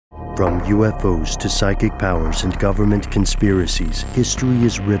From UFOs to psychic powers and government conspiracies, history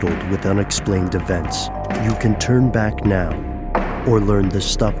is riddled with unexplained events. You can turn back now or learn the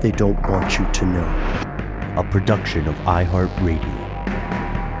stuff they don't want you to know. A production of iHeartRadio.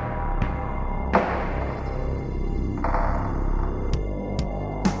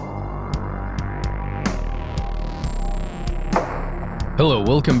 Hello,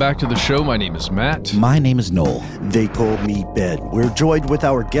 welcome back to the show. My name is Matt. My name is Noel. They call me Ben. We're joined with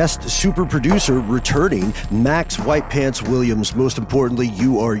our guest super producer returning, Max White Pants Williams. Most importantly,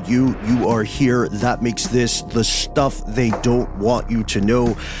 you are here. That makes this the stuff they don't want you to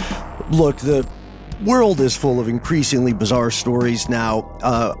know. Look, the world is full of increasingly bizarre stories now.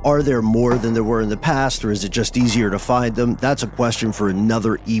 Are there more than there were in the past, or is it just easier to find them? That's a question for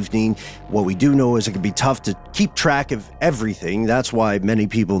another evening. What we do know is it can be tough to keep track of everything. That's why many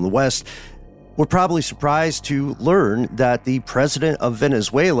people in the West were probably surprised to learn that the president of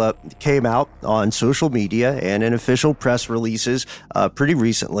Venezuela came out on social media and in official press releases pretty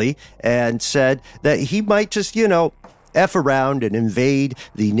recently and said that he might just, F around and invade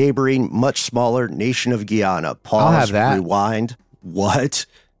the neighboring, much smaller nation of Guyana. Pause, I'll have that. Rewind. What?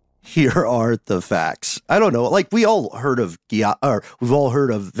 Here are the facts. I don't know. Like, we all heard of Guyana, or we've all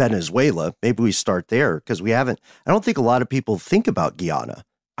heard of Venezuela. Maybe we start there because we haven't. I don't think a lot of people think about Guyana.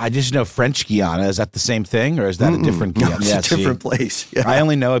 I just know French Guyana. Is that the same thing, or is that a different Guyana? No, it's a different place. Yeah. I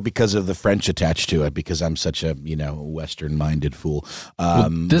only know it because of the French attached to it, because I'm such a Western-minded fool.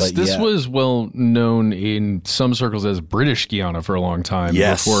 This was well known in some circles as British Guyana for a long time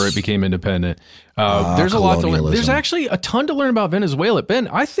before it became independent. There's a lot to learn. There's actually a ton to learn about Venezuela. Ben,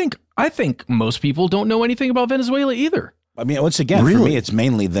 I think most people don't know anything about Venezuela either. I mean, once again, for me, it's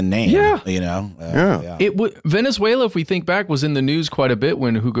mainly the name. Yeah. Venezuela, if we think back, was in the news quite a bit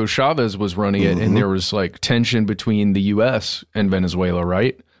when Hugo Chavez was running it, and there was like tension between the U.S. and Venezuela,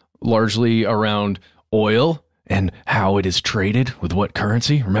 right? Largely around oil and how it is traded with what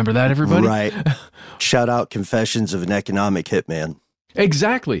currency. Remember that, everybody? Right. Shout out Confessions of an Economic Hitman.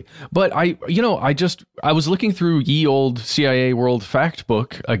 Exactly. But I was looking through ye old CIA World Fact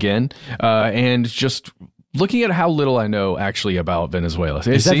Book again, and just looking at how little I know actually about Venezuela.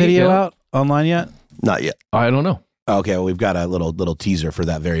 Is that video out online yet? Not yet. I don't know. Okay, well, we've got a little teaser for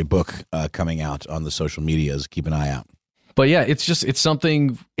that very book coming out on the social medias. Keep an eye out. But yeah, it's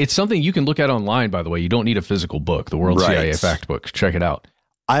something you can look at online, by the way. You don't need a physical book, the World CIA Fact Book. Check it out.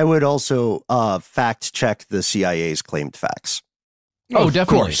 I would also fact check the CIA's claimed facts. Oh, definitely.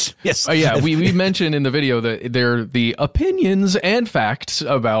 Of course. Yes. Yeah, we mentioned in the video that they're the opinions and facts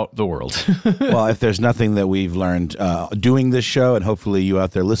about the world. Well, if there's nothing that we've learned doing this show, and hopefully you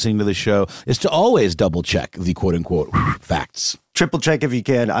out there listening to the show, is to always double check the quote unquote facts. Triple check if you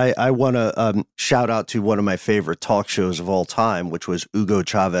can. I want to shout out to one of my favorite talk shows of all time, which was Hugo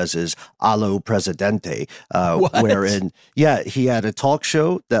Chavez's Allo Presidente, wherein, he had a talk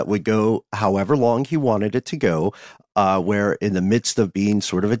show that would go however long he wanted it to go, where in the midst of being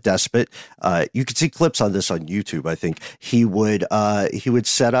sort of a despot, you can see clips on this on YouTube, I think, he would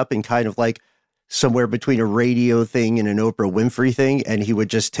set up in kind of like somewhere between a radio thing and an Oprah Winfrey thing, and he would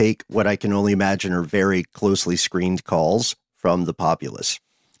just take what I can only imagine are very closely screened calls from the populace.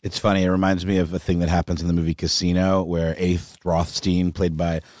 It's funny. It reminds me of a thing that happens in the movie Casino, where Ace Rothstein, played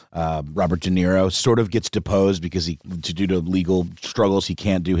by Robert De Niro, sort of gets deposed because due to legal struggles, he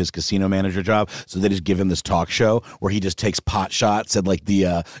can't do his casino manager job. So they just give him this talk show where he just takes pot shots at like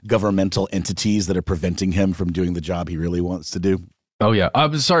the governmental entities that are preventing him from doing the job he really wants to do. Oh yeah,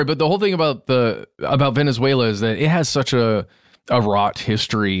 I'm sorry, but the whole thing about Venezuela is that it has such a wrought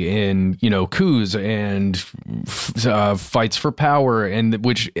history in, coups and fights for power, and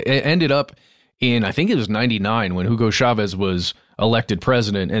which ended up in, I think it was 99 when Hugo Chavez was elected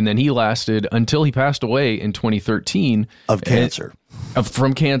president. And then he lasted until he passed away in 2013 of cancer,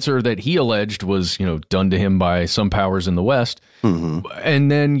 from cancer that he alleged was, done to him by some powers in the West. Mm-hmm.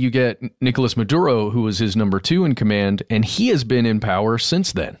 And then you get Nicolas Maduro, who was his number 2 in command, and he has been in power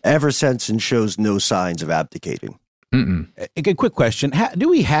since then. Ever since, and shows no signs of abdicating. A quick question. Do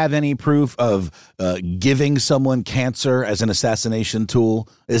we have any proof of giving someone cancer as an assassination tool?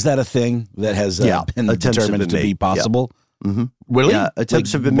 Is that a thing that has been determined to be possible? Yeah. Mm-hmm. Really? Yeah,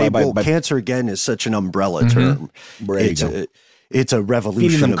 attempts have been made. Cancer, again, is such an umbrella term. It's a revolution.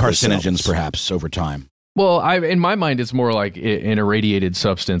 Feeding them carcinogens, perhaps, over time. Well, in my mind, it's more like an irradiated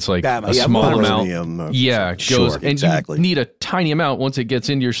substance, like a small amount. Goes, and you need a tiny amount. Once it gets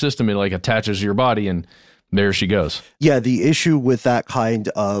into your system, it like attaches to your body, and there she goes. Yeah, the issue with that kind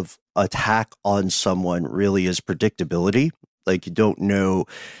of attack on someone really is predictability. Like, you don't know,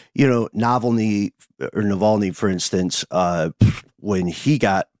 Navalny, for instance, when he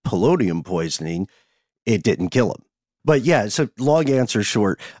got polonium poisoning, it didn't kill him. But yeah, so long answer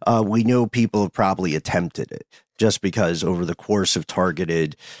short, we know people have probably attempted it just because over the course of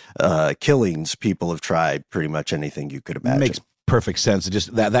targeted killings, people have tried pretty much anything you could imagine. Makes perfect sense.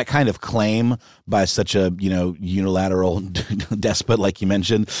 Just that kind of claim by such a unilateral despot, like you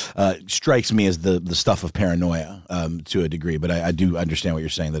mentioned, strikes me as the stuff of paranoia to a degree. But I do understand what you're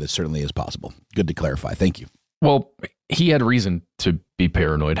saying, that it certainly is possible. Good to clarify. Thank you. Well, he had reason to be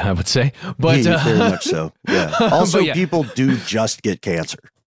paranoid, I would say. But very much so. Yeah. Also, people do just get cancer.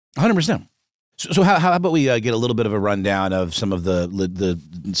 100%. So how about we get a little bit of a rundown of some of the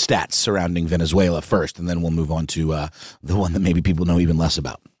stats surrounding Venezuela first, and then we'll move on to the one that maybe people know even less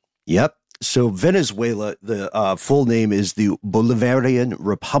about. Yep. So Venezuela, the full name is the Bolivarian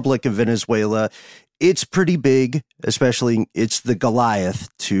Republic of Venezuela. It's pretty big, especially it's the Goliath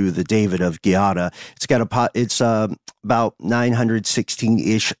to the David of Guyana. It's about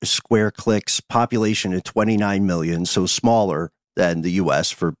 916-ish square clicks, population of 29 million, so smaller than the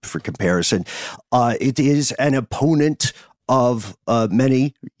U.S. for comparison. It is an opponent of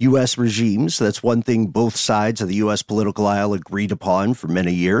many U.S. regimes. That's one thing both sides of the U.S. political aisle agreed upon for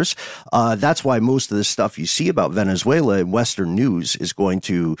many years. That's why most of the stuff you see about Venezuela in Western news is going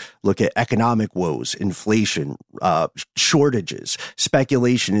to look at economic woes, inflation, shortages,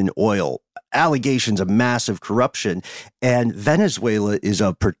 speculation in oil, allegations of massive corruption. And Venezuela is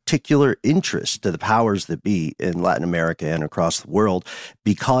of particular interest to the powers that be in Latin America and across the world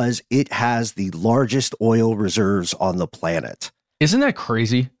because it has the largest oil reserves on the planet. Isn't that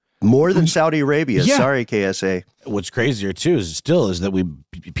crazy? More than Saudi Arabia. Yeah. Sorry, KSA. What's crazier too is that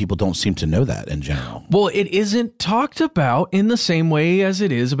people don't seem to know that in general. Well, it isn't talked about in the same way as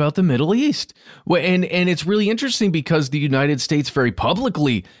it is about the Middle East. And it's really interesting because the United States very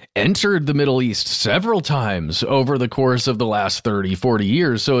publicly entered the Middle East several times over the course of the last 30, 40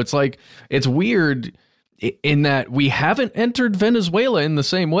 years. So it's weird in that we haven't entered Venezuela in the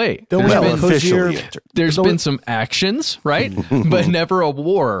same way. There's been some actions, right? But never a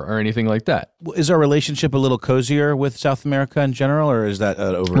war or anything like that. Is our relationship a little cozier with South America in general, or is that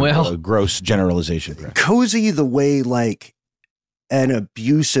a gross generalization? Cozy the way like an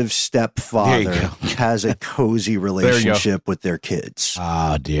abusive stepfather has a cozy relationship with their kids.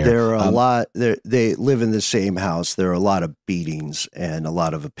 Ah, dear. There are a lot. They live in the same house. There are a lot of beatings and a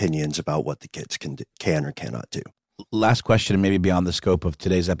lot of opinions about what the kids can or cannot do. Last question, and maybe beyond the scope of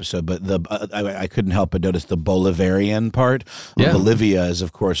today's episode, but I couldn't help but notice the Bolivarian part. Yeah. Bolivia is,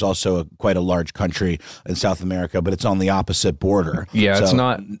 of course, also quite a large country in South America, but it's on the opposite border. Yeah, so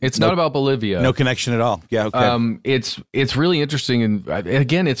it's not about Bolivia. No connection at all. Yeah, okay. It's really interesting, and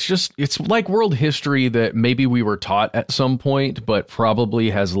again, it's like world history that maybe we were taught at some point, but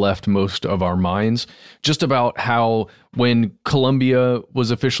probably has left most of our minds. Just about how when Colombia was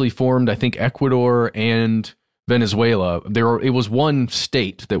officially formed, I think Ecuador and Venezuela, it was one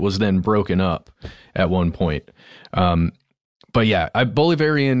state that was then broken up at one point. But yeah,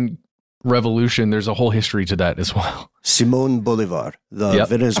 Bolivarian revolution, there's a whole history to that as well. Simón Bolívar, the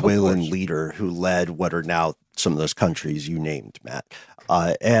Venezuelan leader who led what are now some of those countries you named, Matt.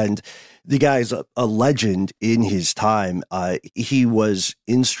 And the guy's a legend in his time. He was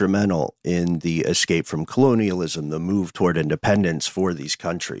instrumental in the escape from colonialism, the move toward independence for these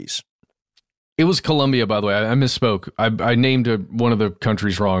countries. It was Colombia, by the way. I misspoke. I named one of the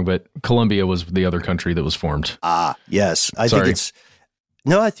countries wrong, but Colombia was the other country that was formed. Ah, yes. I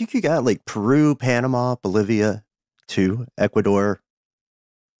think you got like Peru, Panama, Bolivia, too, Ecuador.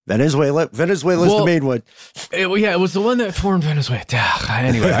 Venezuela is the main one. It was the one that formed Venezuela.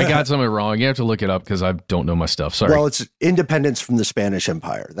 Anyway, I got something wrong. You have to look it up because I don't know my stuff. Sorry. Well, it's independence from the Spanish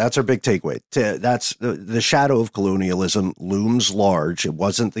Empire. That's our big takeaway. That's the shadow of colonialism looms large. It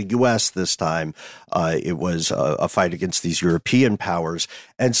wasn't the U.S. this time. It was a fight against these European powers.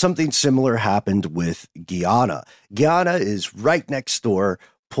 And something similar happened with Guyana. Guyana is right next door.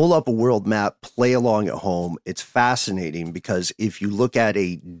 Pull up a world map, play along at home. It's fascinating because if you look at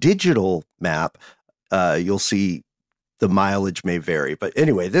a digital map, you'll see the mileage may vary. But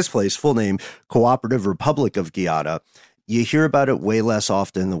anyway, this place, full name, Cooperative Republic of Guyana. You hear about it way less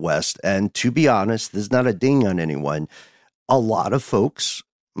often in the West. And to be honest, there's not a ding on anyone. A lot of folks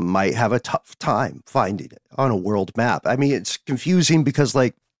might have a tough time finding it on a world map. I mean, it's confusing because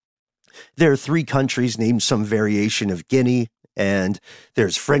like there are 3 countries named some variation of Guinea. And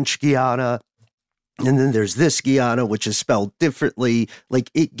there's French Guyana, and then there's this Guyana, which is spelled differently.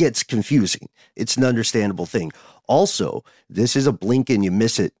 Like, it gets confusing. It's an understandable thing. Also, this is a blink and you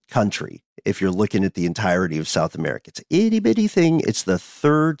miss it country if you're looking at the entirety of South America. It's an itty-bitty thing. It's the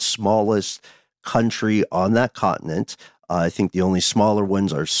 3rd smallest country on that continent. I think the only smaller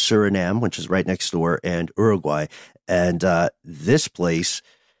ones are Suriname, which is right next door, and Uruguay. And this place,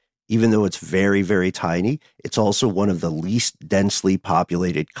 even though it's very, very tiny, it's also one of the least densely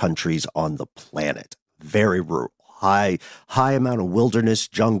populated countries on the planet. Very rural, high amount of wilderness,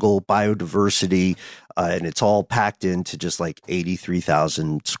 jungle, biodiversity, and it's all packed into just like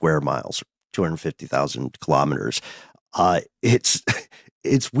 83,000 square miles, 250,000 kilometers.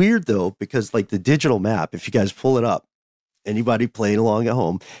 It's weird though, because like the digital map, if you guys pull it up, anybody playing along at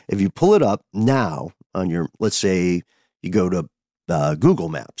home, if you pull it up now on your, let's say you go to Google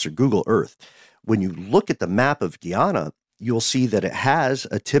Maps or Google Earth, when you look at the map of Guyana, you'll see that it has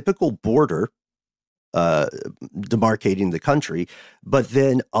a typical border demarcating the country, but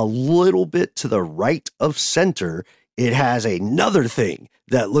then a little bit to the right of center, it has another thing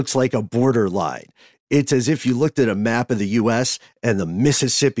that looks like a border line. It's as if you looked at a map of the U.S. and the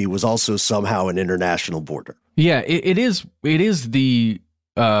Mississippi was also somehow an international border. Yeah, it is the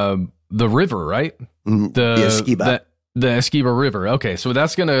river, right? The Esquiva. The Esquiva River. Okay, so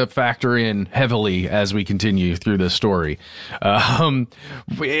that's going to factor in heavily as we continue through this story.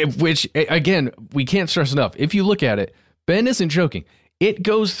 Which, again, we can't stress enough. If you look at it, Ben isn't joking. It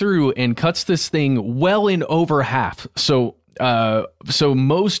goes through and cuts this thing well in over half. So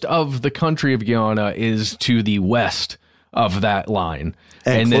most of the country of Guyana is to the west of that line.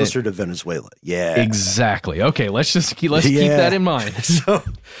 And closer to Venezuela. Yeah. Exactly. Okay, let's keep that in mind.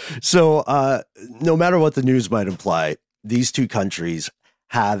 So no matter what the news might imply, these two countries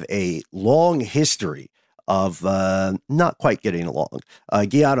have a long history of not quite getting along.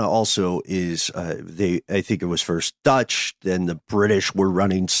 Guyana also is, I think it was first Dutch, then the British were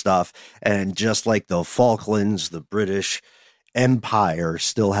running stuff. And just like the Falklands, the British Empire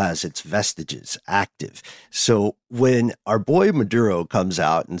still has its vestiges active. So when our boy Maduro comes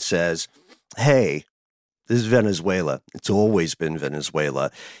out and says, hey, this is Venezuela, it's always been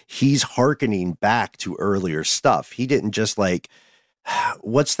Venezuela, he's hearkening back to earlier stuff. He didn't just like,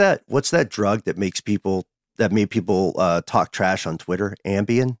 what's that drug that made people talk trash on Twitter?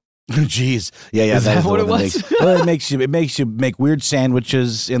 Ambien? Jeez. Yeah. Is that what it was? It makes you make weird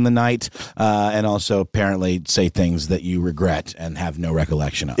sandwiches in the night, and also apparently say things that you regret and have no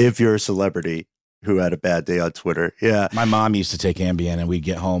recollection of. If you're a celebrity who had a bad day on Twitter. Yeah. My mom used to take Ambien, and we'd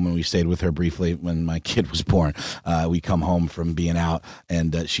get home, and we stayed with her briefly when my kid was born. We come home from being out,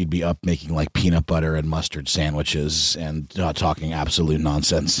 and she'd be up making like peanut butter and mustard sandwiches and talking absolute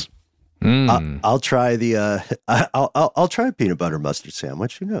nonsense. I'll try I'll try a peanut butter mustard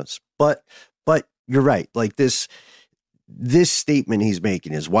sandwich. Who knows? But you're right. Like this statement he's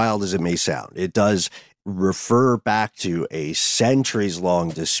making, as wild as it may sound, it does refer back to a centuries-long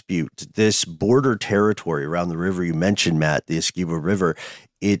dispute. This border territory around the river you mentioned, Matt, the Esquiva River,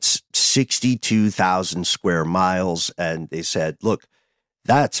 it's 62,000 square miles, and they said, look,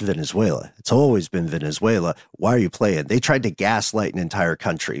 that's Venezuela. It's always been Venezuela. Why are you playing? They tried to gaslight an entire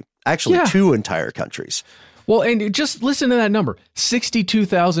country. Actually, two entire countries. Well, and just listen to that number.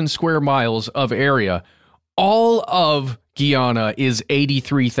 62,000 square miles of area. All of Guyana is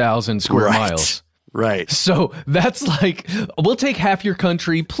 83,000 square miles. Right. So that's like, we'll take half your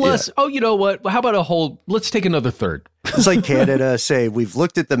country plus, oh, you know what? How about let's take another third. It's like Canada say, we've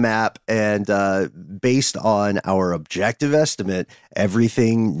looked at the map, and based on our objective estimate,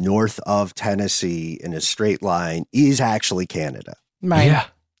 everything north of Tennessee in a straight line is actually Canada. Right. Yeah.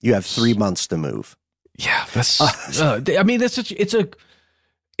 You have 3 months to move. Yeah. That's, I mean,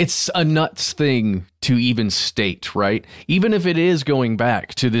 it's a nuts thing to even state, right? Even if it is going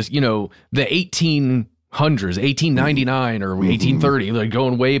back to this, the 1800s, 1899 or 1830, like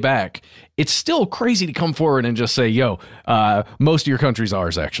going way back, it's still crazy to come forward and just say, yo, most of your country's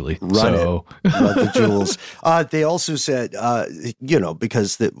ours, actually. Run the jewels. They also said,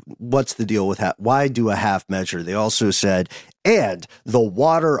 because what's the deal with that? Why do a half measure? They also said, and the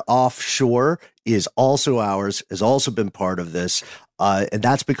water offshore is also ours, has also been part of this. And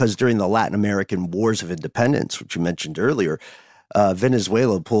that's because during the Latin American Wars of Independence, which you mentioned earlier,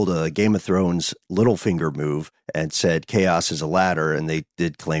 Venezuela pulled a Game of Thrones Littlefinger move and said chaos is a ladder, and they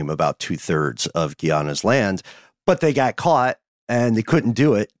did claim about 2/3 of Guyana's land, but they got caught and they couldn't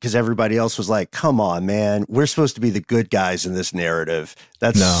do it because everybody else was like, come on, man, we're supposed to be the good guys in this narrative.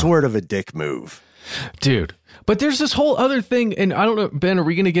 That's sort of a dick move. Dude, but there's this whole other thing, and I don't know, Ben, are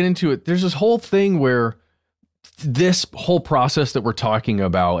we going to get into it? There's this whole thing where this whole process that we're talking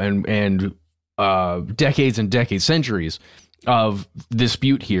about and decades and decades, centuries of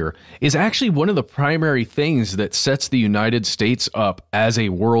dispute here is actually one of the primary things that sets the United States up as a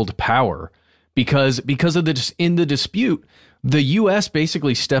world power, because of in the dispute, the U.S.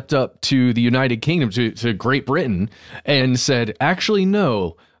 basically stepped up to the United Kingdom, to Great Britain, and said, actually,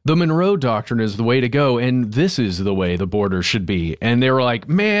 no, the Monroe Doctrine is the way to go, and this is the way the border should be. And they were like,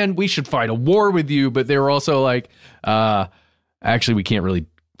 man, we should fight a war with you. But they were also like, actually, we can't really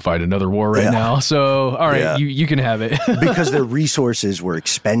fight another war right now. So, all right, you can have it. Because their resources were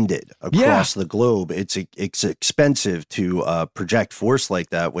expended across the globe. It's expensive to project force like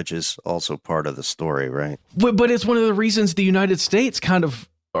that, which is also part of the story, right? But it's one of the reasons the United States kind of,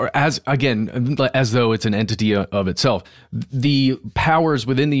 or as though it's an entity of itself, the powers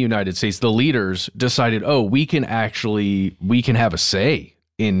within the United States, the leaders decided, we can have a say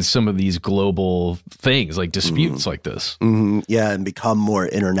in some of these global things, like disputes like this. Yeah, and become more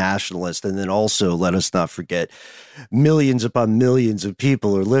internationalist. And then also, let us not forget, millions upon millions of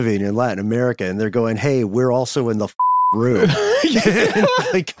people are living in Latin America, and they're going, hey, we're also in the room.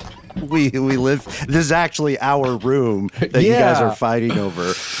 Like, we live, this is actually our room that you guys are fighting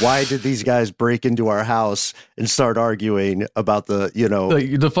over. Why did these guys break into our house and start arguing about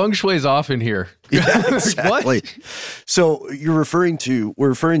the feng shui is off in here? Yeah, exactly. What? So we're referring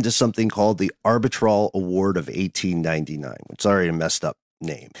to something called the Arbitral Award of 1899, which is already a messed up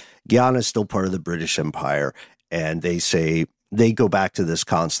name. Guyana is still part of the British Empire, and they go back to this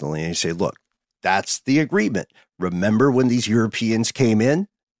constantly, and they say, look, that's the agreement. Remember when these Europeans came in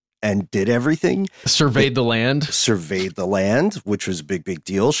and did everything? Surveyed the land, which was a big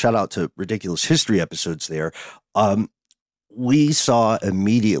deal. Shout out to Ridiculous History episodes there. We saw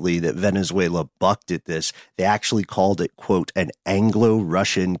immediately that Venezuela bucked at this. They actually called it, quote, an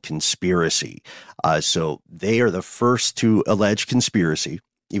Anglo-Russian conspiracy. So they are the first to allege conspiracy,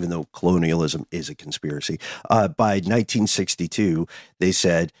 even though colonialism is a conspiracy. By 1962, they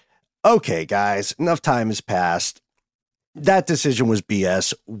said, okay, guys, enough time has passed. That decision was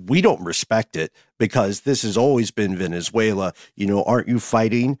BS. We don't respect it because this has always been Venezuela. Aren't you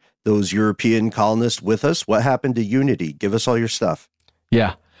fighting those European colonists with us? What happened to unity? Give us all your stuff.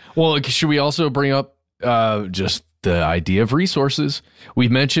 Yeah. Well, should we also bring up just the idea of resources? We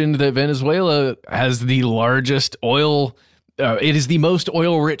mentioned that Venezuela has the largest oil. It is the most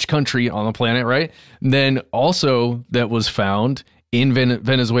oil-rich country on the planet, right? And then also that was found in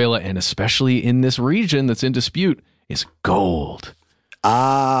Venezuela, and especially in this region that's in dispute, is gold.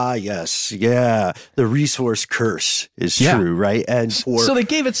 Ah, yes. Yeah. The resource curse is true, right? And so they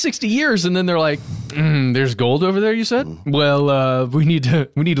gave it 60 years, and then they're like, there's gold over there, you said? Well, we need to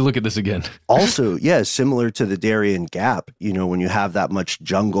look at this again. Also, similar to the Darien Gap, when you have that much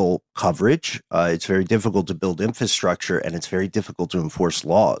jungle coverage, it's very difficult to build infrastructure, and it's very difficult to enforce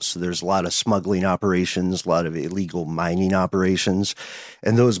laws. So there's a lot of smuggling operations, a lot of illegal mining operations.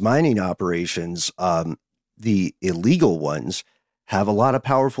 And those mining operations, the illegal ones, have a lot of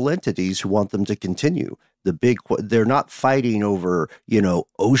powerful entities who want them to continue. They're not fighting over,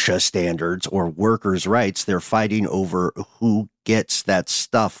 OSHA standards or workers' rights. They're fighting over who gets that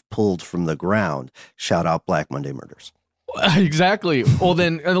stuff pulled from the ground. Shout out Black Monday Murders. Exactly. Well,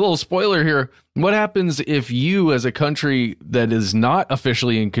 then a little spoiler here. What happens if you, as a country that is not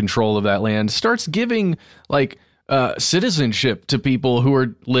officially in control of that land, starts giving citizenship to people who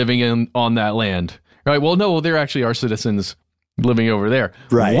are living on that land? Right. Well, no, there actually are citizens living over there.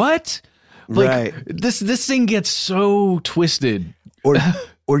 Right. What? Right. This thing gets so twisted.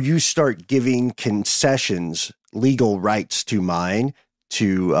 Or you start giving concessions, legal rights to mine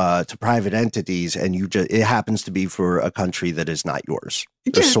to private entities, and it happens to be for a country that is not yours.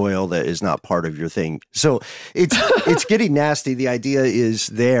 The soil that is not part of your thing. So it's getting nasty. The idea is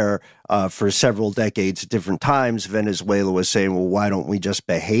there for several decades at different times. Venezuela was saying, well, why don't we just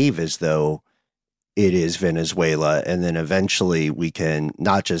behave as though it is Venezuela, and then eventually we can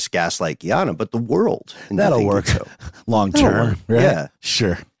not just gaslight Guyana, but the world. That'll work long term. Right? Yeah,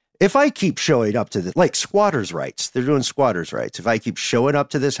 sure. If I keep showing up to like squatters' rights, they're doing squatters' rights. If I keep showing up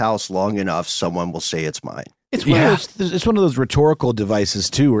to this house long enough, someone will say it's mine. It's one of those rhetorical devices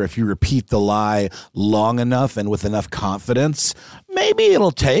too, where if you repeat the lie long enough and with enough confidence, maybe it'll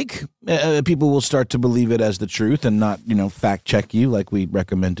take. People will start to believe it as the truth and not, fact check you like we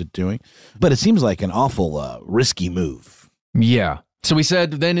recommended doing. But it seems like an awful risky move. Yeah. So we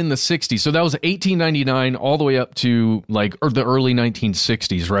said then in the 60s. So that was 1899 all the way up to the early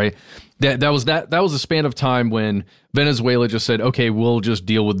 1960s, right? That was a span of time when Venezuela just said, okay, we'll just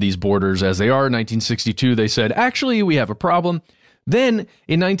deal with these borders as they are. 1962, they said, actually, we have a problem. Then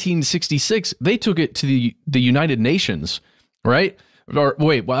in 1966, they took it to the United Nations, right? Or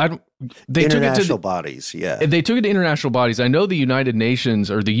wait, they took it to bodies. Yeah, they took it to international bodies. I know the United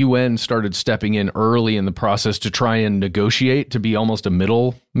Nations or the UN started stepping in early in the process to try and negotiate, to be almost a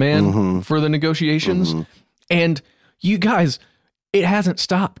middleman for the negotiations. And You guys, it hasn't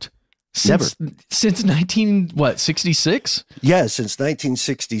stopped. Since 66? Yeah, since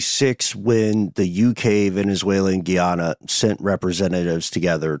 1966, when the UK, Venezuela, and Guyana sent representatives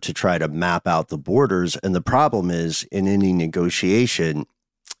together to try to map out the borders. And the problem is, in any negotiation,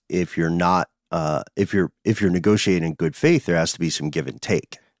 if you're not, if you're negotiating in good faith, there has to be some give and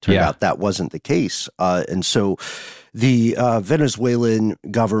take. Turned out that wasn't the case, and so the Venezuelan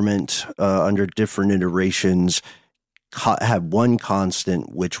government, under different iterations, had one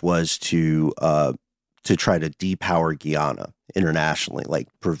constant, which was to try to depower Guyana internationally, like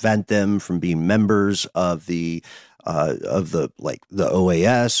prevent them from being members of the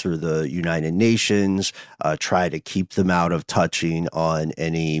OAS or the United Nations, try to keep them out of touching on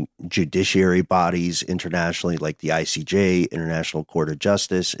any judiciary bodies internationally, like the ICJ, International Court of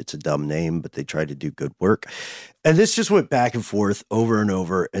Justice. It's a dumb name, but they try to do good work. And this just went back and forth over and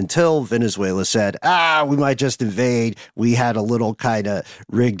over until Venezuela said, we might just invade. We had a little kind of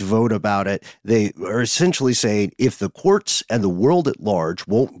rigged vote about it. They are essentially saying, if the courts and the world at large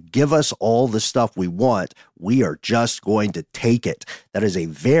won't give us all the stuff we want, we are just going to take it. That is a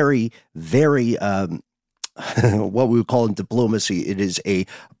very, very, what we would call in diplomacy, it is a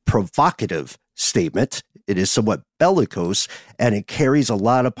provocative statement. It is somewhat bellicose, and it carries a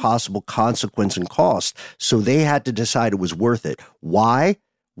lot of possible consequence and cost. So they had to decide it was worth it. Why?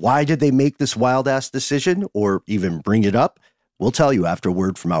 Why did they make this wild-ass decision or even bring it up? We'll tell you after a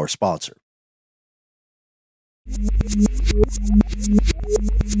word from our sponsor.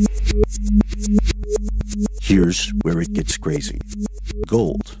 Here's where it gets crazy.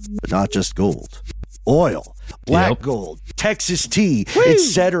 Gold, but not just gold. Oil, black gold, Texas tea,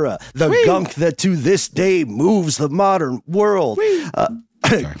 etc. The gunk that to this day moves the modern world. All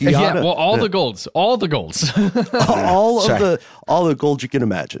the golds. all the gold you can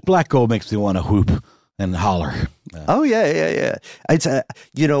imagine. Black gold makes me want to whoop and holler. Yeah. It's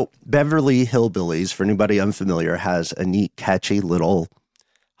Beverly Hillbillies, for anybody unfamiliar, has a neat, catchy little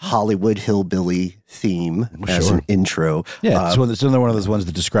Hollywood hillbilly theme as an intro. Yeah, it's another one of those ones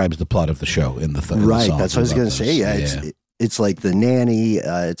that describes the plot of the show in the right. That's what I was going to say. Yeah, it's like the nanny.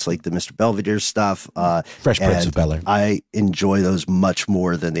 It's like the Mr. Belvedere stuff. Fresh Prince of Bel-Air. I enjoy those much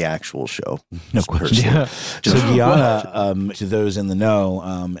more than the actual show. No question. Yeah. So Guyana, to those in the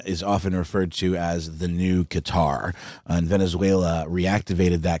know, is often referred to as the new Qatar. And Venezuela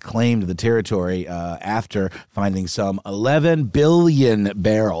reactivated that claim to the territory after finding some 11 billion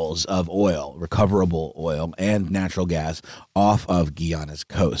barrels of oil, recoverable oil, and natural gas off of Guyana's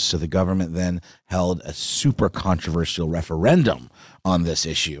coast. So the government then held a super controversial referendum on this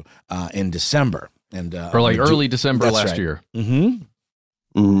issue in December, and early December last year.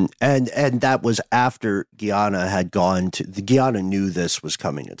 Mm-hmm. And that was after Guyana had gone to the Guyana knew this was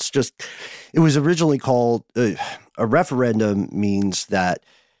coming. It was originally called a referendum. Means that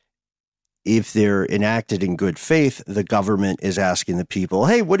if they're enacted in good faith, the government is asking the people,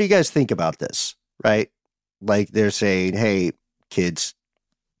 hey, what do you guys think about this? Right? Like they're saying, hey, kids,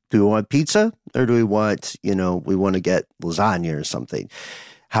 do we want pizza or do we want, we want to get lasagna or something?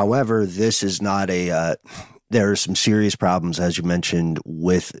 However, this is not there are some serious problems, as you mentioned,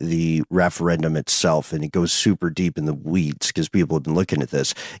 with the referendum itself, and it goes super deep in the weeds because people have been looking at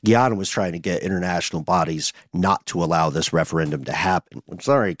this. Guyana was trying to get international bodies not to allow this referendum to happen, which is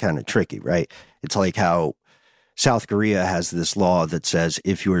already kind of tricky, right? It's like how South Korea has this law that says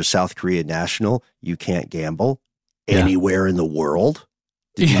if you're a South Korean national, you can't gamble anywhere in the world.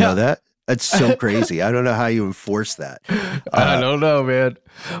 Did you know that? That's so crazy. I don't know how you enforce that. I don't know, man.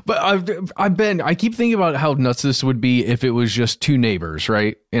 But I keep thinking about how nuts this would be if it was just two neighbors,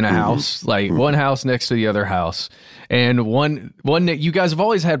 right? In a house, like one house next to the other house. And one, you guys have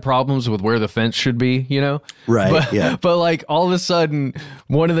always had problems with where the fence should be, Right. But like all of a sudden,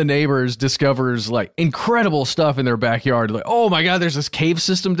 one of the neighbors discovers like incredible stuff in their backyard. Like, oh my God, there's this cave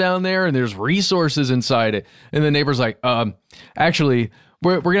system down there and there's resources inside it. And the neighbor's like, actually,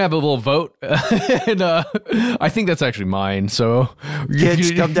 we're going to have a little vote, and I think that's actually mine, so...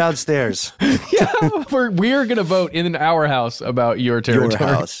 Kids, come downstairs. We're going to vote in our house about your territory.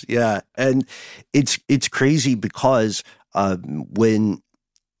 Your house, yeah. And it's crazy because when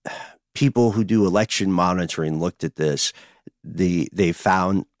people who do election monitoring looked at this, they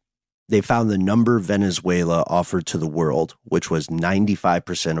found the number Venezuela offered to the world, which was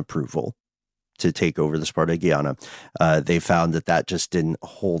 95% approval to take over this part of Guyana. They found that just didn't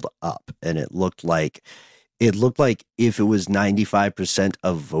hold up, and it looked like if it was 95%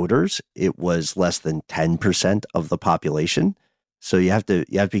 of voters, it was less than 10% of the population. So you have to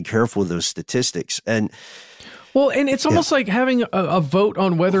be careful with those statistics. And it's almost like having a vote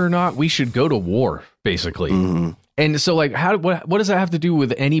on whether or not we should go to war, basically. And so, like, what does that have to do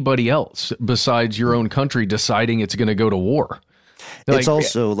with anybody else besides your own country deciding it's going to go to war? It's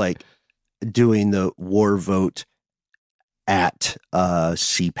also like doing the war vote at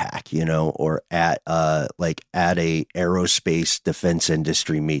CPAC, you know, or at a aerospace defense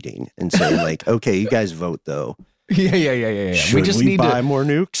industry meeting and saying like, okay, you guys vote though. Yeah. Should we buy more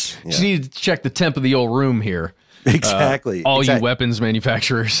nukes? Yeah. Just need to check the temp of the old room here. Exactly. You weapons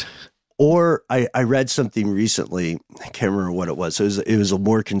manufacturers. Or I read something recently, I can't remember what it was. It was a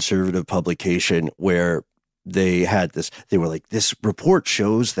more conservative publication where they were like, this report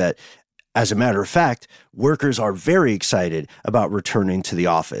shows that, as a matter of fact, workers are very excited about returning to the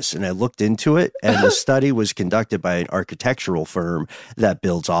office. And I looked into it, and the study was conducted by an architectural firm that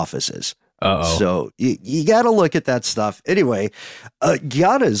builds offices. Uh-oh. So you got to look at that stuff. Anyway,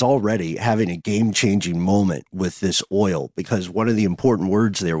 Guyana is already having a game-changing moment with this oil, because one of the important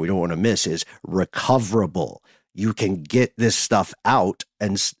words there we don't want to miss is recoverable. You can get this stuff out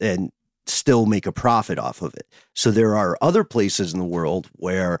and still make a profit off of it. So there are other places in the world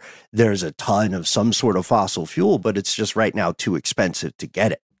where there's a ton of some sort of fossil fuel, but it's just right now too expensive to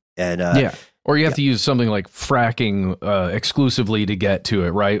get it. And or you have to use something like fracking exclusively to get to it,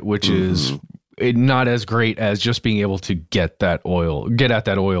 right? Which is not as great as just being able to get at that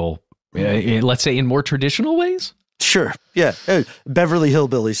oil, let's say in more traditional ways. Sure. Yeah. Beverly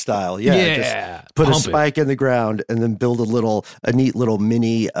Hillbilly style. Yeah. Just put a spike in the ground and then build a neat little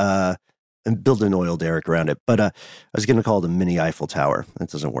mini, and build an oil derrick around it. But I was going to call it a mini Eiffel Tower. That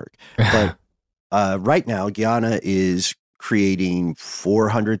doesn't work. But right now, Guyana is creating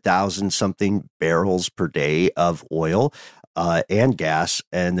 400,000 something barrels per day of oil and gas,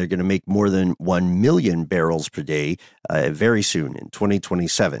 and they're going to make more than 1 million barrels per day very soon in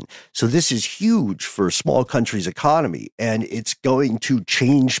 2027. So this is huge for a small country's economy, and it's going to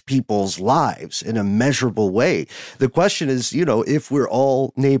change people's lives in a measurable way. The question is, you know, if we're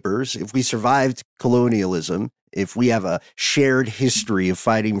all neighbors, if we survived colonialism, if we have a shared history of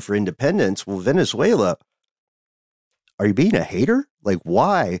fighting for independence, well, Venezuela, are you being a hater? Like,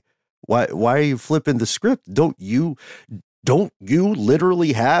 why are you flipping the script? Don't you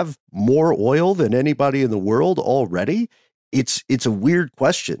literally have more oil than anybody in the world already? It's a weird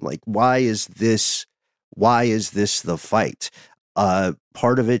question. Like, why is this the fight?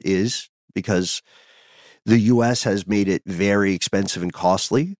 Part of it is because the U.S. has made it very expensive and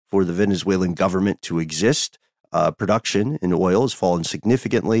costly for the Venezuelan government to exist. Production in oil has fallen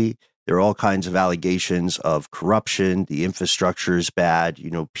significantly. There are all kinds of allegations of corruption. The infrastructure is bad.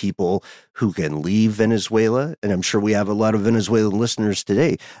 You know, people who can leave Venezuela, and I'm sure we have a lot of Venezuelan listeners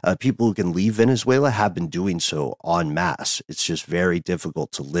today, people who can leave Venezuela have been doing so en masse. It's just very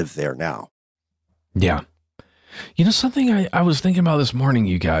difficult to live there now. Yeah. You know, something I was thinking about this morning,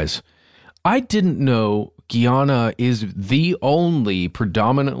 you guys, I didn't know Guyana is the only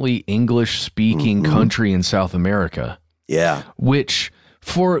predominantly English-speaking country in South America. Yeah.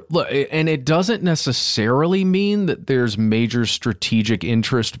 And it doesn't necessarily mean that there's major strategic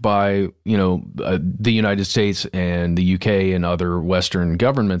interest by, you know, the United States and the UK and other Western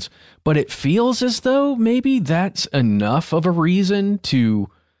governments, but it feels as though maybe that's enough of a reason to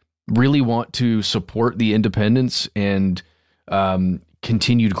really want to support the independence and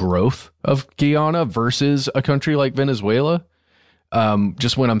continued growth of Guyana versus a country like Venezuela.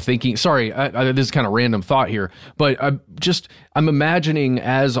 Just when I'm thinking, sorry, this is kind of random thought here, but I'm imagining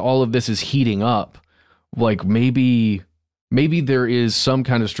as all of this is heating up, like maybe there is some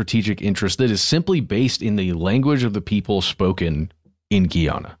kind of strategic interest that is simply based in the language of the people spoken in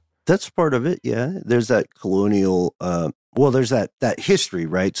Guyana. That's part of it. Yeah. There's that colonial, there's that history,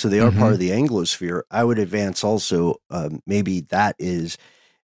 right? So they are part of the Anglosphere. I would advance also, maybe that is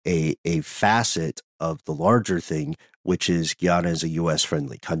a facet of the larger thing, which is Guyana is a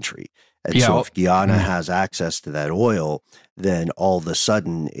U.S.-friendly country. And so if Guyana has access to that oil, then all of a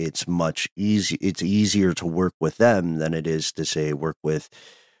sudden it's it's easier to work with them than it is to, say, work with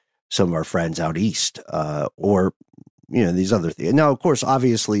some of our friends out east or, you know, these other things. Now, of course,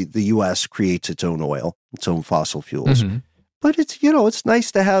 obviously the U.S. creates its own oil, its own fossil fuels. But it's, you know, it's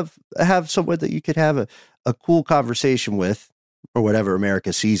nice to have someone that you could have a cool conversation with, or whatever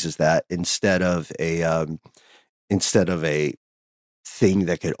America sees as that, instead of a thing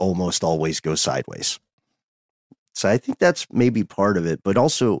that could almost always go sideways. So I think that's maybe part of it. But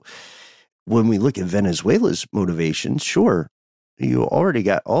also, when we look at Venezuela's motivations, sure, you already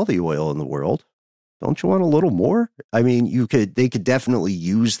got all the oil in the world. Don't you want a little more? I mean, they could definitely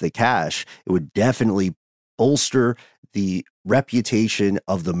use the cash. It would definitely bolster the reputation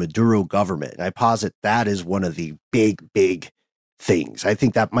of the Maduro government. And I posit that is one of the big things. I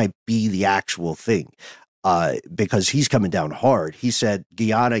think that might be the actual thing. because he's coming down hard. He said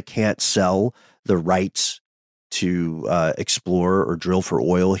Guyana can't sell the rights to explore or drill for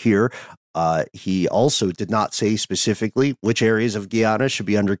oil here. He also did not say specifically which areas of Guyana should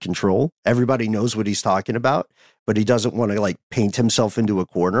be under control. Everybody knows what he's talking about, but he doesn't want to paint himself into a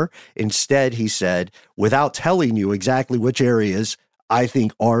corner. Instead, he said, without telling you exactly which areas I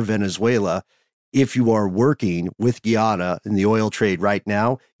think are Venezuela, if you are working with Guyana in the oil trade right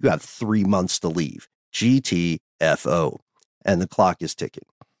now, you have 3 months to leave. GTFO. And the clock is ticking.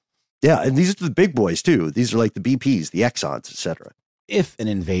 Yeah, and these are the big boys, too. These are like the BPs, the Exxons, etc. If an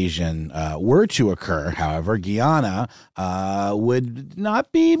invasion were to occur, however, Guyana would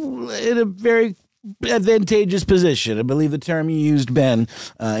not be in a very advantageous position. I believe the term you used, Ben,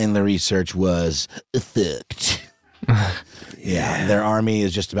 in the research was fucked. Yeah, their army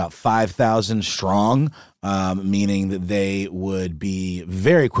is just about 5,000 strong, meaning that they would be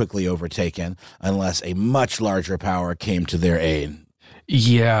very quickly overtaken unless a much larger power came to their aid.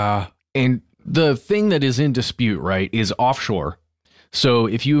 Yeah, and the thing that is in dispute, right, is offshore. So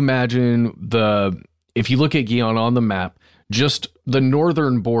if you imagine if you look at Guyana on the map, just the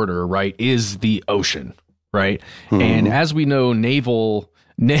northern border, right, is the ocean, right? Mm-hmm. And as we know, naval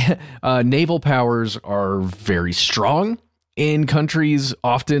powers are very strong in countries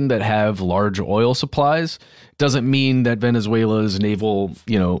often that have large oil supplies. Doesn't mean that Venezuela's naval,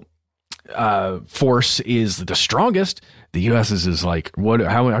 force is the strongest. The U.S. is like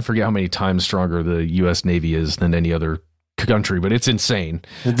I forget how many times stronger the U.S. Navy is than any other country, but it's insane.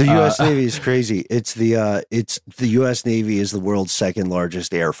 The U.S. Navy is crazy. It's the U.S. Navy is the world's second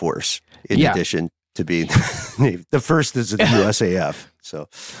largest air force, in addition to being Navy. The first is the USAF. So,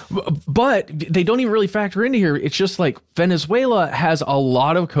 but they don't even really factor into here. It's just like Venezuela has a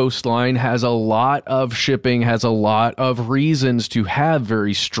lot of coastline, has a lot of shipping, has a lot of reasons to have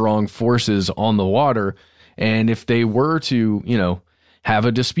very strong forces on the water. And if they were to, have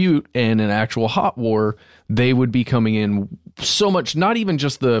a dispute and an actual hot war, they would be coming in so much, not even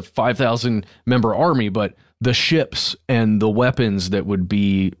just the 5,000 member army, but the ships and the weapons that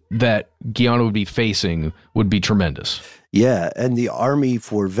Guyana would be facing would be tremendous. Yeah. And the army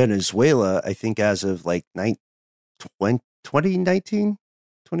for Venezuela, I think as of 2019,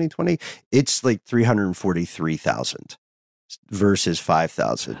 it's like 343,000 versus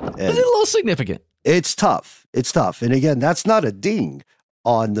 5,000. It's a little significant. It's tough. And again, that's not a ding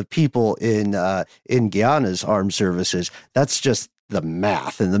on the people in Guyana's armed services. That's just the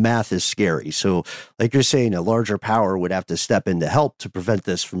math, and the math is scary. So like you're saying, a larger power would have to step in to help to prevent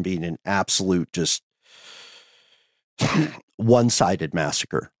this from being an absolute just one-sided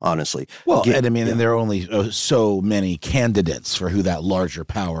massacre, honestly. Well, and there are only so many candidates for who that larger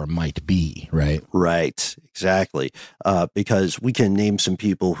power might be, right? Right, exactly. Because we can name some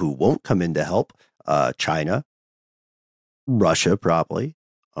people who won't come in to help. China, Russia, probably.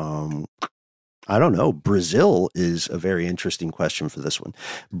 I don't know. Brazil is a very interesting question for this one,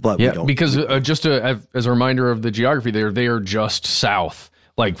 but because just as a reminder of the geography, they are just south.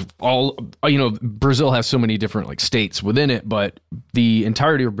 Like Brazil has so many different states within it, but the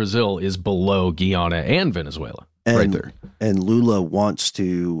entirety of Brazil is below Guyana and Venezuela, right there. And Lula wants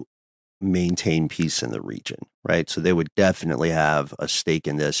to maintain peace in the region, right? So they would definitely have a stake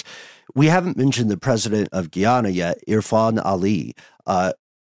in this. We haven't mentioned the president of Guyana yet, Irfan Ali.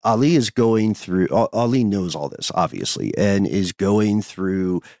 Ali knows all this, obviously, and is going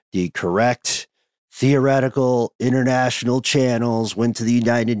through the correct theoretical international channels, went to the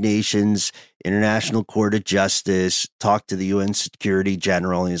United Nations, International Court of Justice, talked to the UN Security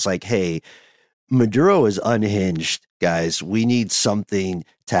General, and he's like, hey, Maduro is unhinged, guys. We need something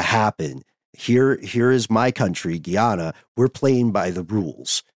to happen. Here is my country, Guyana. We're playing by the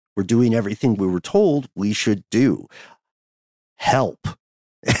rules. We're doing everything we were told we should do. Help.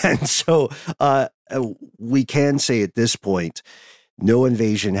 And so we can say at this point, no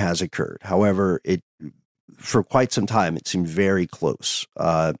invasion has occurred. However, for quite some time, it seemed very close.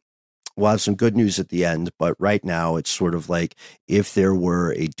 We'll have some good news at the end, but right now it's sort of like if there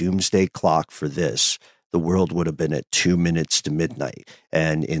were a doomsday clock for this, the world would have been at 2 minutes to midnight.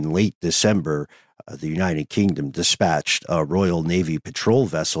 And in late December, the United Kingdom dispatched a Royal Navy patrol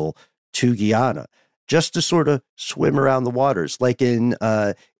vessel to Guyana just to sort of swim around the waters, like in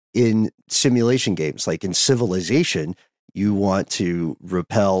simulation games, like in Civilization. You want to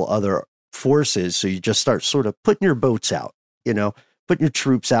repel other forces, so you just start sort of putting your boats out, putting your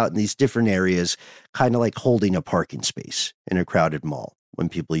troops out in these different areas, kind of like holding a parking space in a crowded mall when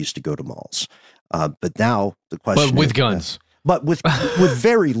people used to go to malls. But now the question, but with guns, but with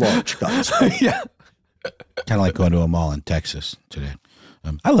very large guns. Yeah, kind of like going to a mall in Texas today.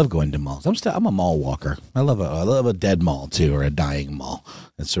 I love going to malls. I'm a mall walker. I love a dead mall too, or a dying mall.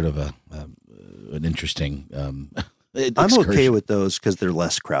 It's sort of an interesting. I'm okay with those because they're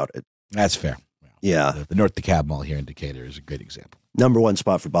less crowded. That's fair. Yeah, the North DeKalb Mall here in Decatur is a great example. number 1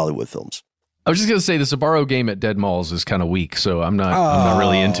 spot for Bollywood films. I was just going to say the Sbarro game at dead malls is kind of weak, so I'm not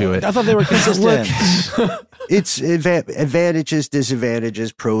really into it. I thought they were consistent. It's advantages,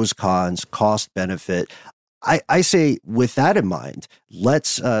 disadvantages, pros, cons, cost, benefit. I say with that in mind,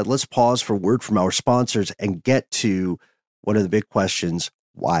 let's pause for word from our sponsors and get to one of the big questions: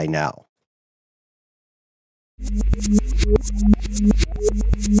 why now?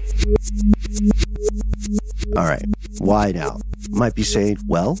 All right, why now? Might be saying,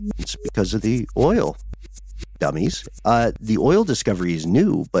 well, it's because of the oil, dummies. The oil discovery is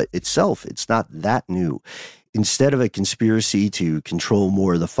new, but itself, it's not that new. Instead of a conspiracy to control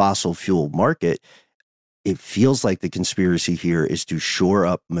more of the fossil fuel market, it feels like the conspiracy here is to shore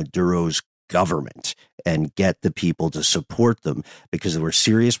up Maduro's government and get the people to support them, because there were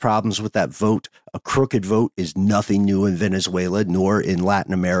serious problems with that vote. A crooked vote is nothing new in Venezuela, nor in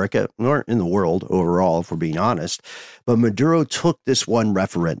Latin America, nor in the world overall, if we're being honest. But Maduro took this one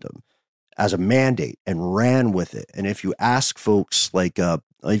referendum as a mandate and ran with it. And if you ask folks like,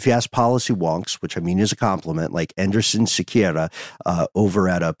 if you ask policy wonks, which I mean is a compliment, like Anderson Sequeira over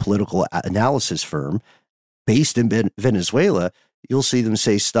at a political analysis firm based in Venezuela, you'll see them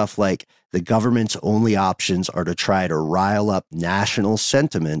say stuff like the government's only options are to try to rile up national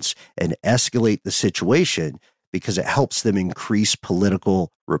sentiments and escalate the situation because it helps them increase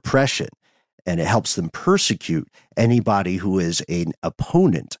political repression and it helps them persecute anybody who is an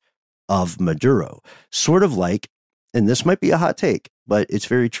opponent of Maduro. Sort of like, and this might be a hot take, but it's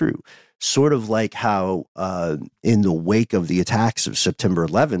very true, sort of like how in the wake of the attacks of September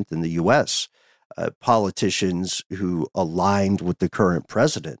 11th in the U.S., politicians who aligned with the current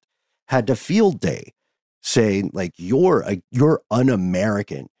president had a field day saying, like, you're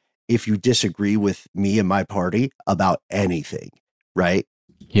un-American if you disagree with me and my party about anything, right?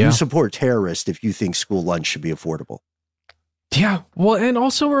 Yeah. You support terrorists if you think school lunch should be affordable. Yeah. Well, and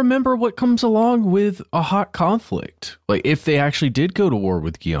also remember what comes along with a hot conflict. Like, if they actually did go to war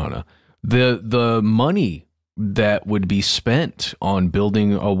with Guyana, the money that would be spent on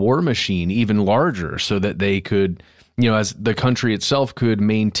building a war machine even larger so that they could, as the country itself could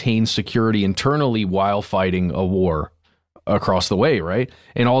maintain security internally while fighting a war across the way, right?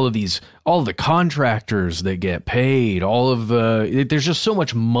 And all of the contractors that get paid, there's just so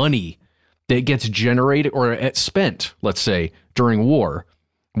much money that gets generated or spent, let's say, during war,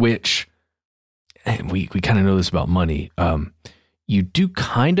 which, and we kind of know this about money, you do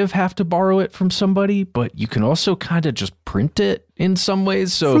kind of have to borrow it from somebody, but you can also kind of just print it in some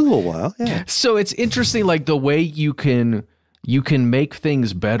ways. So for a little while, yeah. So it's interesting, like the way you can make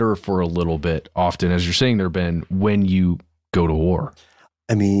things better for a little bit, often, as you're saying there, Ben, when you go to war.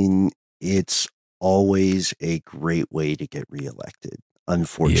 I mean, it's always a great way to get reelected,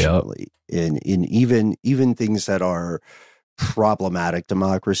 unfortunately. Yep. In even things that are problematic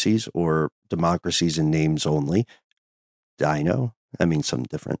democracies or democracies in names only. I know. I mean, something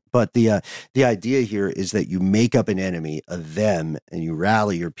different. But the idea here is that you make up an enemy of them and you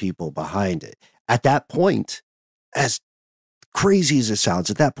rally your people behind it. At that point, as crazy as it sounds,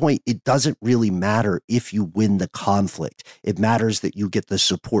 at that point, it doesn't really matter if you win the conflict. It matters that you get the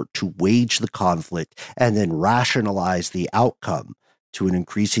support to wage the conflict and then rationalize the outcome to an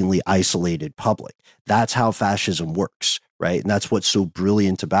increasingly isolated public. That's how fascism works, right? And that's what's so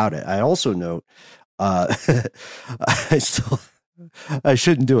brilliant about it. I also note, I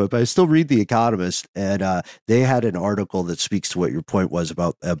shouldn't do it, but I still read The Economist, and they had an article that speaks to what your point was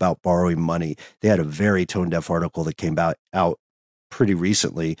about borrowing money. They had a very tone-deaf article that came out pretty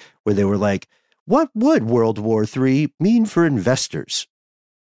recently where they were like, what would World War III mean for investors?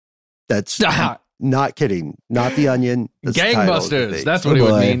 That's not kidding. Not The Onion. Gangbusters. That's what it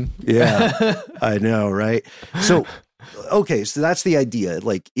would mean. Yeah, I know, right? So, okay, so that's the idea.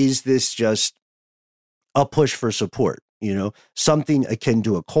 Like, is this just a push for support? Something akin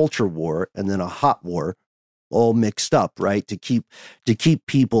to a culture war and then a hot war all mixed up, right? To keep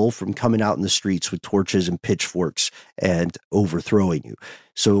people from coming out in the streets with torches and pitchforks and overthrowing you.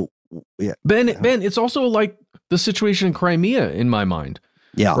 So, yeah. Ben, it's also like the situation in Crimea in my mind.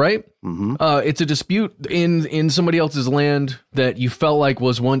 Yeah. Right? Mm-hmm. It's a dispute in somebody else's land that you felt like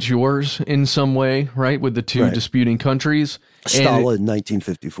was once yours in some way, right? With the two disputing countries. Stalin,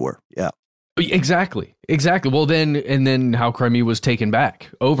 1954. Yeah. Exactly. Well, then how Crimea was taken back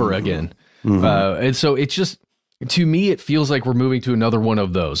over again. Mm-hmm. And so it's just, To me, it feels like we're moving to another one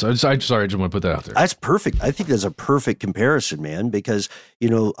of those. I just want to put that out there. That's perfect. I think that's a perfect comparison, man, because,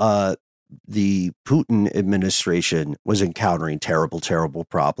 the Putin administration was encountering terrible, terrible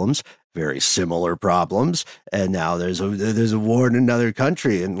problems, very similar problems. And now there's a war in another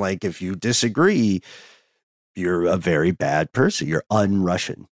country. And like, if you disagree, you're a very bad person. You're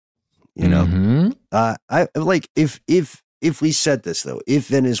un-Russian, I like if we said this, though, if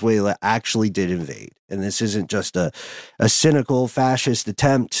Venezuela actually did invade, and this isn't just a cynical fascist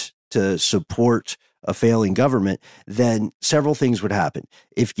attempt to support a failing government, then several things would happen.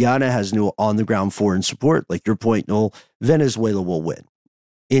 If Guyana has no on-the-ground foreign support, like your point, Noel, Venezuela will win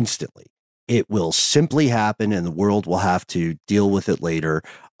instantly. It will simply happen, and the world will have to deal with it later.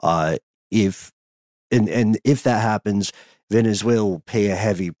 If that happens, Venezuela will pay a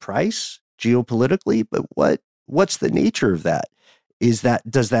heavy price geopolitically. But what's the nature of that? Does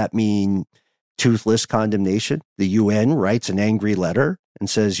that mean toothless condemnation? The UN writes an angry letter and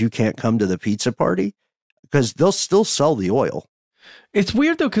says you can't come to the pizza party, because they'll still sell the oil. It's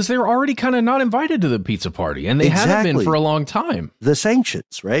weird, though, because they're already kind of not invited to the pizza party, and they haven't been for a long time. The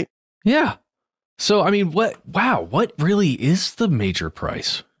sanctions, right? Yeah. So, I mean, what really is the major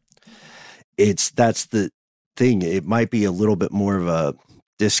price? That's the thing. It might be a little bit more of a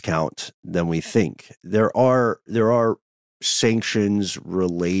discount than we think. There are sanctions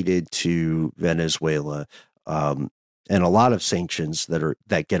related to Venezuela, and a lot of sanctions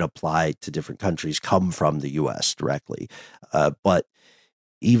that get applied to different countries come from the U.S. directly. But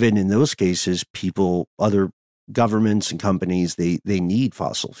even in those cases, other governments and companies, they need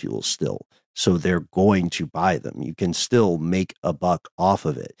fossil fuels still. So they're going to buy them. You can still make a buck off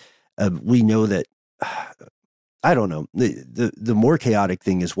of it. We know that, I don't know, the more chaotic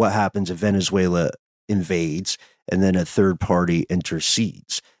thing is what happens if Venezuela invades and then a third party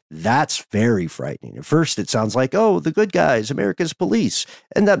intercedes. That's very frightening. At first, it sounds like, oh, the good guys, America's police.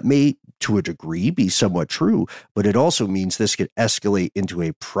 And that may, to a degree, be somewhat true, but it also means this could escalate into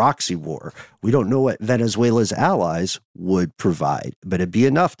a proxy war. We don't know what Venezuela's allies would provide, but it'd be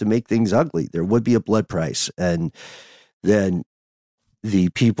enough to make things ugly. There would be a blood price. And then the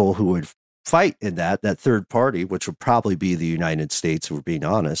people who would fight in that third party, which would probably be the United States, if we're being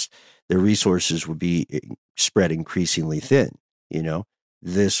honest, their resources would be spread increasingly thin,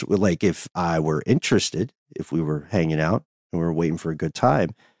 This would, like, if I were interested, if we were hanging out and we were waiting for a good time,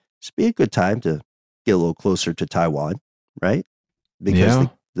 this would be a good time to get a little closer to Taiwan, right? Because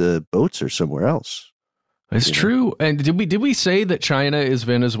the boats are somewhere else. It's true. And did we say that China is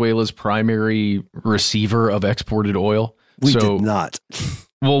Venezuela's primary receiver of exported oil? We did not.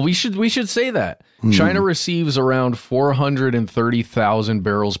 Well, we should say that. China receives around 430,000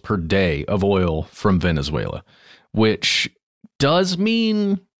 barrels per day of oil from Venezuela, which does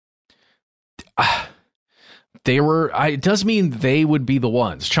mean it does mean they would be the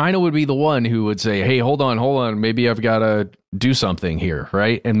ones. China would be the one who would say, hey, hold on. Maybe I've got to do something here,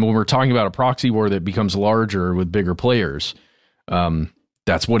 right? And when we're talking about a proxy war that becomes larger with bigger players,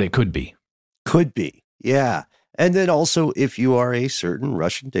 that's what it could be. Could be, yeah. And then also, if you are a certain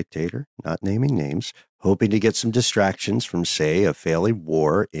Russian dictator, not naming names, hoping to get some distractions from, say, a failing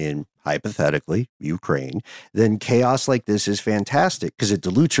war in, hypothetically, Ukraine, then chaos like this is fantastic because it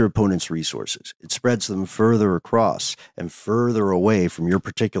dilutes your opponent's resources. It spreads them further across and further away from your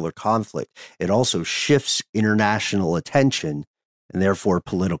particular conflict. It also shifts international attention and therefore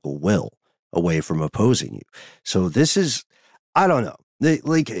political will away from opposing you. So this is, I don't know.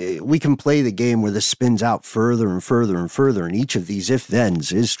 We can play the game where this spins out further and further and further, and each of these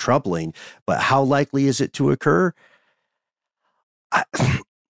if-thens is troubling. But how likely is it to occur? I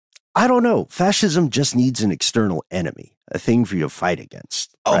don't know. Fascism just needs an external enemy, a thing for you to fight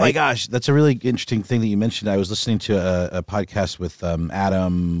against. Oh, right? My gosh. That's a really interesting thing that you mentioned. I was listening to a podcast with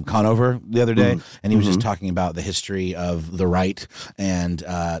Adam Conover the other day, and he was just talking about the history of the right and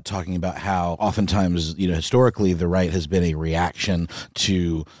talking about how oftentimes, historically, the right has been a reaction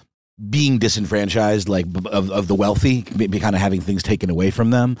to being disenfranchised, like of the wealthy, kind of having things taken away from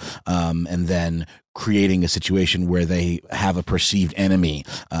them, and then creating a situation where they have a perceived enemy,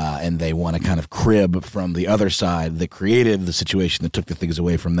 and they want to kind of crib from the other side that created the situation that took the things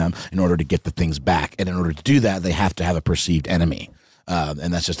away from them in order to get the things back. And in order to do that, they have to have a perceived enemy.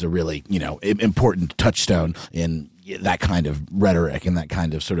 And that's just a really, important touchstone in that kind of rhetoric and that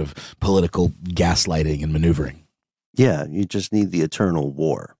kind of sort of political gaslighting and maneuvering. Yeah, you just need the eternal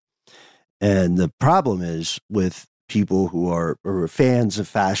war. And the problem is with people who are fans of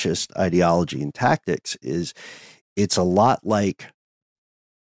fascist ideology and tactics is it's a lot like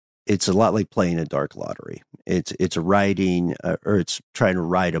it's a lot like playing a dark lottery. It's riding or it's trying to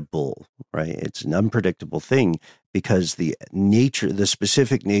ride a bull, right? It's an unpredictable thing because the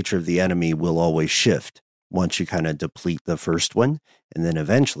specific nature of the enemy will always shift once you kind of deplete the first one, and then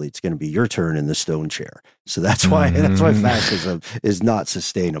eventually it's going to be your turn in the stone chair. So that's why fascism is not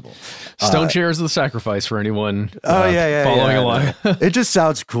sustainable. Stone chair is the sacrifice for anyone following along. It just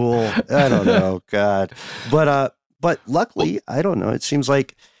sounds cool. I don't know, God. But luckily, I don't know. It seems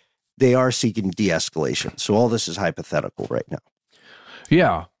like they are seeking de-escalation. So all this is hypothetical right now.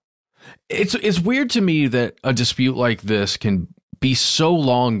 Yeah. It's weird to me that a dispute like this can be so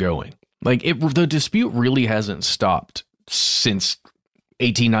long going. Like the dispute really hasn't stopped since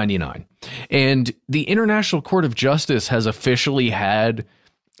 1899. And the International Court of Justice has officially had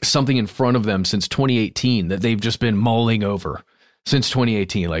something in front of them since 2018 that they've just been mulling over since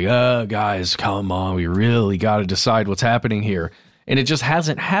 2018. Like, guys, come on. We really got to decide what's happening here. And it just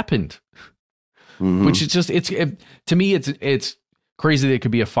hasn't happened, which is just, to me, it's crazy that it could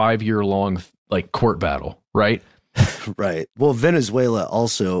be a 5-year long like court battle, right? Right. Well, Venezuela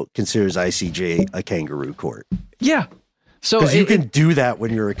also considers ICJ a kangaroo court. Yeah. So because you can do that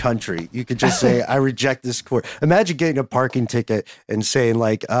when you're a country. You could just say, I reject this court. Imagine getting a parking ticket and saying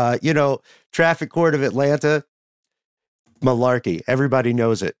like, traffic court of Atlanta, malarkey. Everybody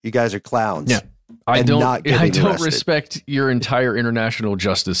knows it. You guys are clowns. Yeah. I don't arrested. respect your entire international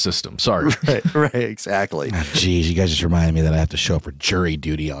justice system. Sorry. Right, exactly. Geez, you guys just reminded me that I have to show up for jury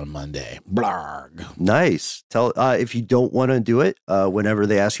duty on Monday. Blarg. Nice. Tell if you don't want to do it, whenever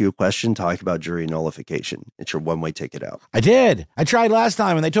they ask you a question, talk about jury nullification. It's your one-way ticket out. I did. I tried last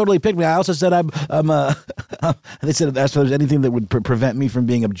time, and they totally picked me. I also said they said if there's anything that would prevent me from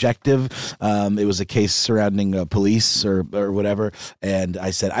being objective. It was a case surrounding police or whatever, and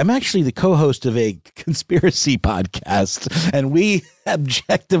I said I'm actually the co-host of a conspiracy podcast, and we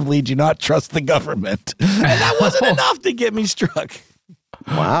objectively do not trust the government. And that wasn't enough to get me struck.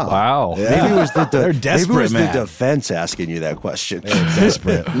 Wow. Yeah. Maybe it was They're desperate, maybe it was man. The defense asking you that question. They're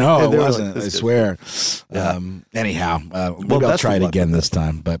desperate. No, it wasn't. Like, I swear. Yeah. Anyhow, maybe I'll try it again this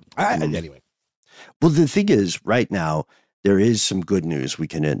time. But anyway. Well, the thing is, right now, there is some good news we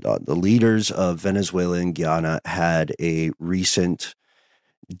can end on. The leaders of Venezuela and Guyana had a recent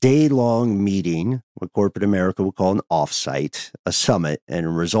day-long meeting, what corporate America would call an offsite, a summit, and it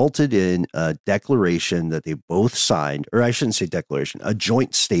resulted in a declaration that they both signed, or I shouldn't say declaration, a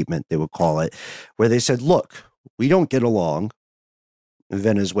joint statement, they would call it, where they said, look, we don't get along.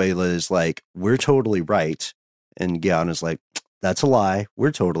 Venezuela is like, we're totally right. And Guyana's like, that's a lie.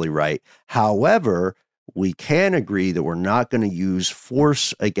 We're totally right. However, we can agree that we're not going to use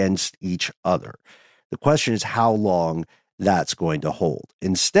force against each other. The question is how long that's going to hold.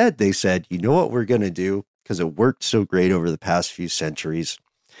 Instead, they said, you know what we're going to do? Because it worked so great over the past few centuries.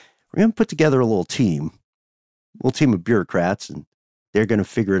 We're going to put together a little team of bureaucrats, and they're going to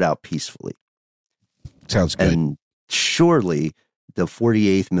figure it out peacefully. Sounds good. And surely the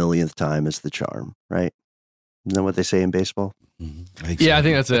 48th millionth time is the charm, right? Isn't that what they say in baseball? Mm-hmm. I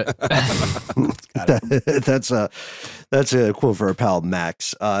think that's it. That's a quote for our pal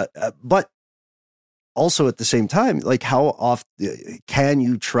Max. But also at the same time, like how often can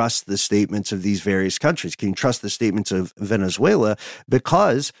you trust the statements of these various countries? Can you trust the statements of Venezuela?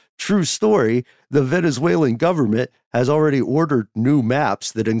 Because, true story, the Venezuelan government has already ordered new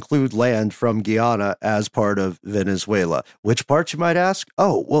maps that include land from Guyana as part of Venezuela. Which parts, you might ask?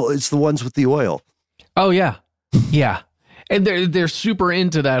 Oh, well, it's the ones with the oil. Oh, yeah. Yeah. And they're super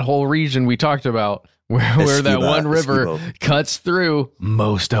into that whole region we talked about where that one river cuts through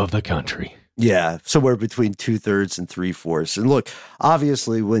most of the country. Yeah, somewhere between 2/3 and 3/4. And look,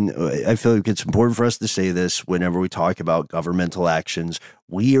 obviously, when I feel like it's important for us to say this whenever we talk about governmental actions,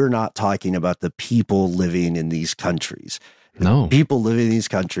 we are not talking about the people living in these countries. No. People living in these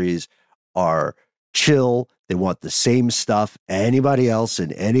countries are chill. They want the same stuff anybody else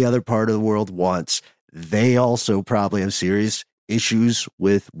in any other part of the world wants. They also probably have serious issues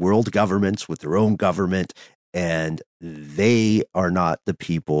with world governments, with their own government, and they are not the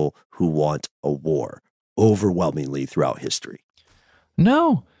people who want a war overwhelmingly throughout history.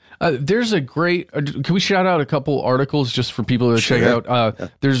 No. There's a great, can we shout out a couple articles just for people to check out?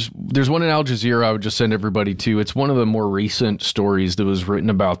 There's one in Al Jazeera I would just send everybody to. It's one of the more recent stories that was written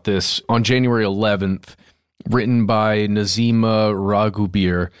about this on January 11th, written by Nazima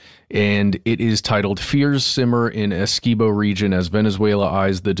Raghubir, and it is titled Fears Simmer in Essequibo Region as Venezuela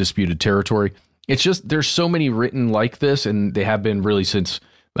Eyes the Disputed Territory. It's just, there's so many written like this, and they have been really since,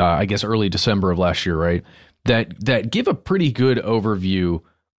 I guess, early December of last year, right? That give a pretty good overview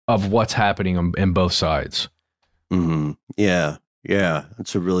of what's happening on both sides. Mm-hmm. Yeah. Yeah,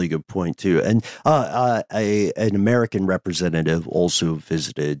 that's a really good point too. And an American representative also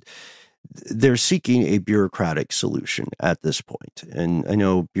visited. They're seeking a bureaucratic solution at this point. And I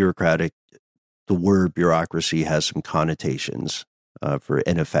know the word bureaucracy has some connotations for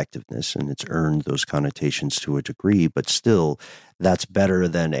ineffectiveness, and it's earned those connotations to a degree, but still, that's better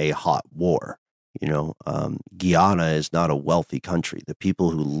than a hot war. Guyana is not a wealthy country. The people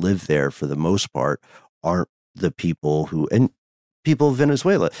who live there, for the most part, aren't the people people of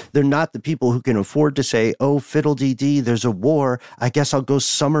Venezuela. They're not the people who can afford to say, oh, fiddle-dee-dee, there's a war. I guess I'll go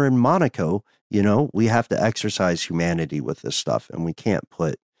summer in Monaco. We have to exercise humanity with this stuff, and we can't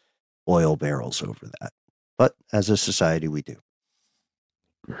put oil barrels over that. But as a society, we do.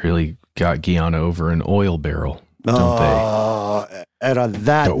 Really got Guyana over an oil barrel, don't they? And on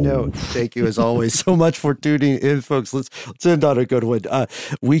that note, thank you as always so much for tuning in, folks. Let's end on a good one.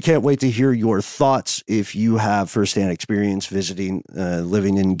 We can't wait to hear your thoughts if you have firsthand experience visiting,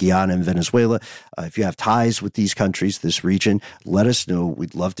 living in Guyana and Venezuela. If you have ties with these countries, this region, let us know.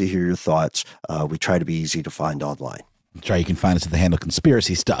 We'd love to hear your thoughts. We try to be easy to find online. That's right. You can find us at the handle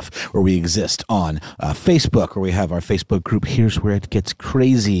Conspiracy Stuff, where we exist on Facebook, where we have our Facebook group. Here's where it gets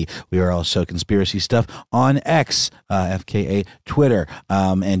crazy. We are also Conspiracy Stuff on X, FKA Twitter.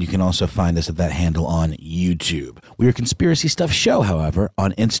 And you can also find us at that handle on YouTube. We are Conspiracy Stuff Show, however,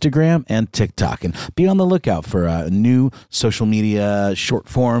 on Instagram and TikTok. And be on the lookout for new social media short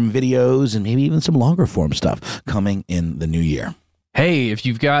form videos and maybe even some longer form stuff coming in the new year. Hey, if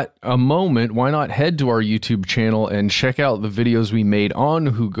you've got a moment, why not head to our YouTube channel and check out the videos we made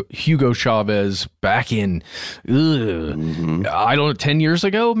on Hugo Chavez back in, 10 years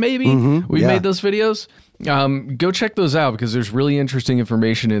ago, maybe? We made those videos. Go check those out because there's really interesting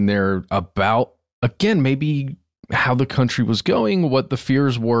information in there about, again, maybe how the country was going, what the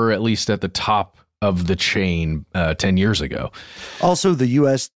fears were, at least at the top of the chain 10 years ago. Also, the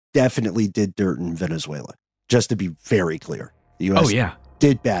U.S. definitely did dirt in Venezuela, just to be very clear. The U.S.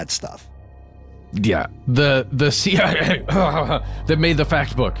 did bad stuff. Yeah, the CIA that made the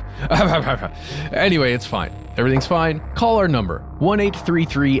fact book. Anyway, it's fine. Everything's fine. Call our number,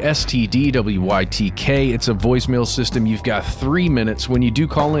 1-833-STDWYTK. It's a voicemail system. You've got 3 minutes. When you do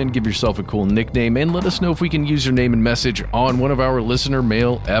call in, give yourself a cool nickname and let us know if we can use your name and message on one of our listener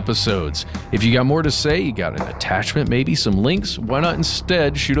mail episodes. If you got more to say, you got an attachment, maybe some links, why not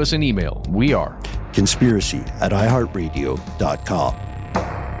instead shoot us an email? We are conspiracy@iHeartRadio.com.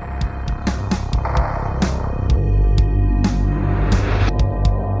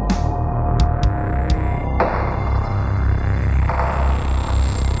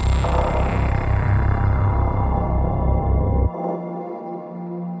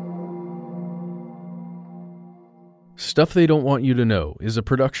 Stuff They Don't Want You to Know is a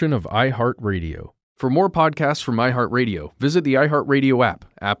production of iHeartRadio. For more podcasts from iHeartRadio, visit the iHeartRadio app,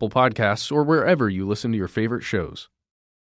 Apple Podcasts, or wherever you listen to your favorite shows.